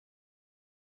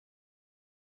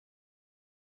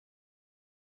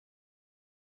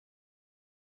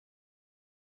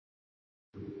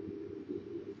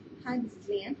Hi, this is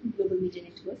Leanne from Global Media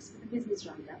Networks with the Business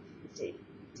Roundup for the day.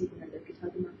 Taking a look at how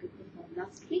the market performed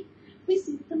last week, we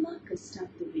see that the market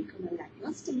started the week on a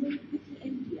lackluster note with the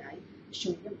NPI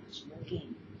showing a marginal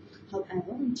gain.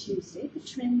 However, on Tuesday, the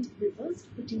trend reversed,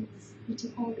 putting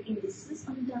all the indices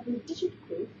on double-digit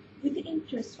growth with the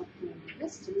interest of foreign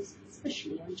investors,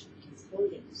 especially on Japanese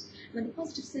holdings. Now, the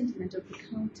positive sentiment of the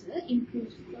counter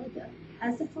improved further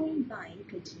as the foreign buying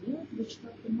continued, which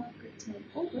helped the market turn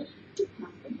over to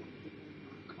half a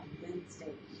mark on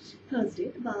Wednesday.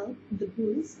 Thursday, the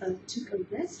bulls took a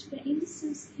rest where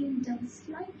indices came down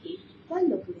slightly, while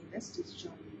local investors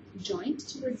joined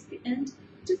towards the end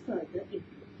to further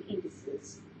improve the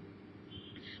indices.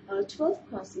 12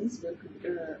 crossings were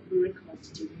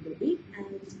recorded during the week,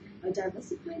 and a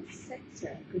diversified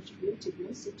sector contributed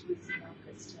mostly towards the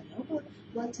market's turnover,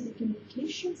 while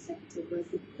telecommunication sector was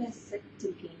the best sector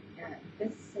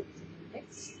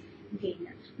index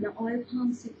gainer. Now, oil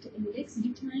palm sector index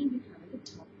declined, becoming the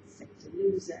top sector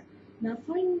loser. Now,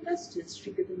 foreign investors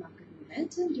triggered the market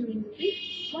momentum during the week,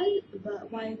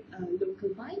 while local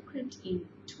buying crept in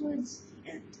towards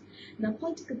the end. Now,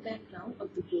 political background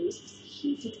of the bulls was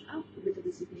heated up with the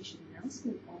resignation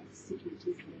announcement of the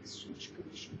Securities and Exchange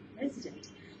Commission president.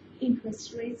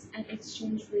 Interest rates and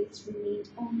exchange rates remained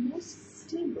almost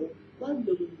stable, while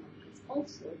global markets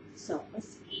also saw a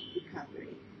steady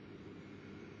recovery.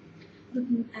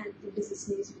 Looking at the business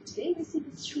news for today, we see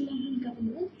that the Sri Lankan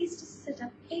government is to set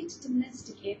up 8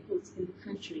 domestic airports in the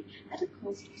country at a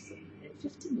cost of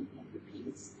 750 million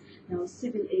rupees. Now,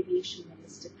 Civil Aviation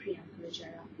Minister Priyanka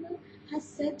Rajaratnam has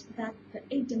said that the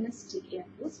 8 domestic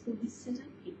airports will be set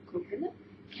up in Kokala,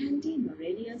 Kandy,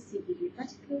 Morelia, CBD,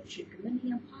 Patiko,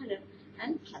 Trikamani, Ampara,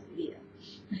 and Haldia.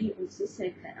 He also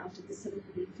said that out of the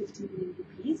 750 million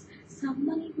rupees, some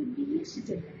money would be used to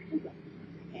develop the Roundup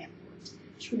airport.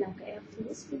 Sri Lanka Air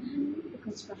Force will handle the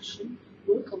construction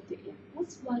work of the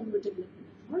airports, while Road Development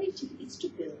Authority is to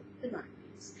build the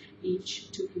runways,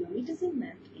 each 2 kilometers in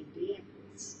length in the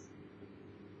airports.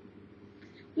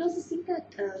 We also see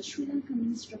that Sri Lanka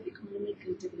Minister of Economic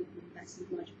Development Basil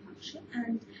Rajapaksa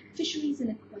and Fisheries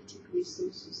and Aquatic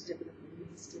Resources Development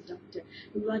Minister Dr.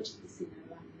 Rajat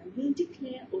Sinaratna will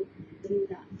declare open the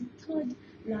third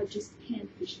largest canned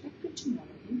fish factory tomorrow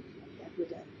in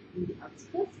the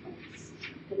outskirts of the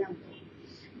city of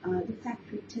Colombo. The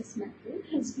factory test method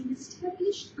has been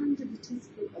established under the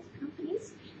test pool of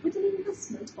companies with an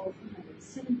investment of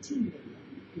 117 million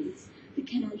rupees. The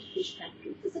canned fish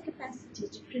factory has a capacity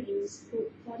to produce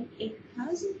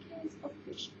 48,000 cans of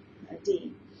fish per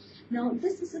day. Now,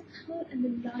 this is the third and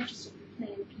the largest of the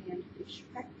planned canned fish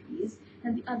factories,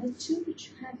 and the other 2,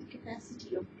 which have the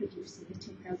capacity of producing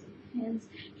 10,000 cans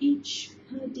each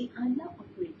per day, are now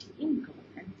operating in Goa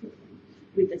and Finland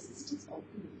with assistance of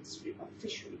the Ministry of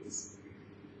Fisheries.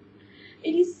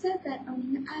 It is said that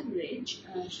on an average,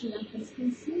 Sri Lankans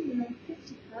consume around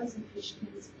 50,000 fish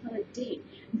cans per day.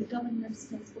 The government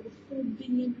spends over 4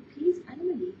 billion rupees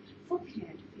annually for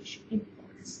canned fish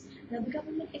imports. Now, the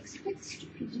government expects to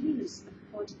produce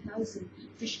 40,000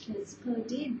 fish cans per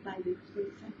day by the 3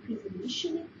 factories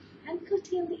initially and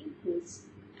curtail the imports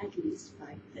at least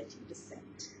by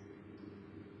 30%.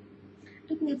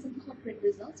 Looking at some corporate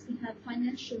results, we have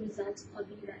financial results of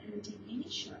Aviva and DB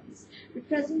Insurance,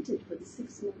 represented for the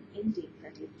 6-month ending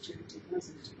 30th June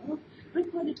 2012,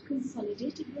 recorded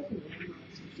consolidated revenue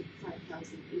amounting to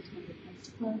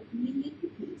 5,812 million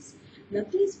rupees. Now,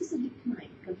 this was a decline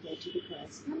compared to the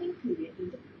corresponding period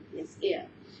in the previous year.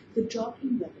 The drop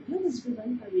in revenue was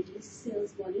driven by reduced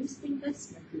sales volumes of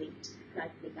investment-linked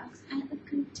life products and a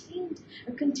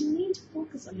continued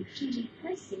focus on changing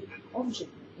pricing of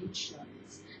general insurance.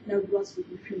 Now, gross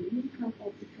written premium income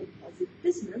of the composite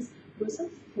business was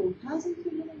of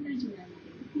 4,399 million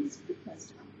rupees for the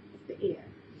first half of the year.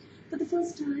 For the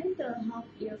first time, the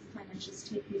half-year financial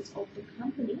statements of the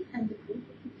company and the group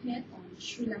were prepared on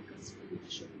Sri Lanka's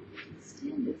financial reporting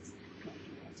standards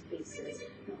compliance basis.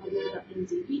 Now, Aviva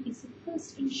NDB is the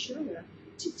first insurer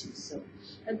to do so.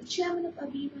 The chairman of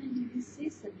Aviva NDB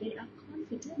says that they are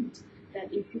confident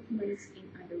that improvements in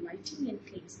underwriting and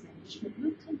claims management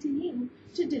will continue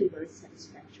to deliver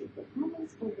satisfactory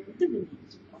performance over the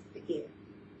remainder of the year.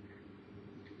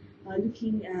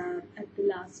 Looking at the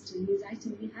last news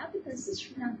item we have, because the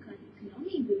Sri Lankan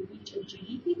economy will reach a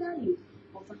GDP value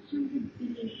of $100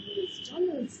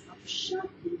 billion, up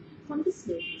sharply from the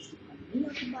slow-paced economy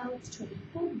of about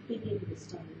 $24 billion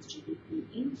GDP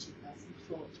in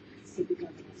 2004, said the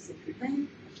governor of Central Bank,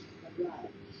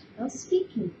 Roundup. Now,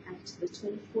 speaking at the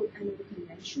 24th Annual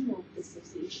Convention of the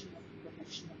Association of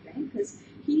Professional Bankers,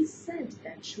 he said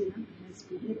that Sri Lanka has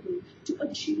been able to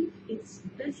achieve its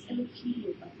best ever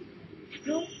period of economic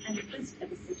growth and the best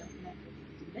ever set of macro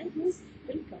fundamentals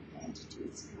when compared to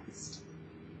its past.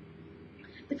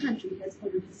 The country has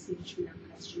already seen Sri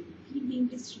Lanka's GDP being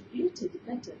distributed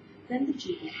better than the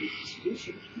GDP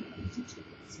distribution prior to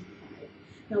 2005.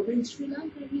 Now, when Sri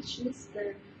Lanka reaches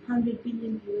the $100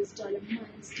 billion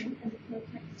milestone and the per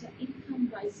capita income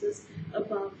rises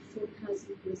above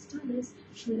 $4,000,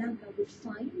 Sri Lanka would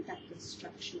find that the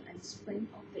structure and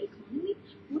strength of the economy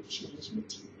would change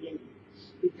materially.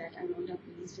 With that, I round up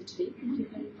the news for today. Thank you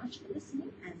very much for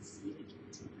listening.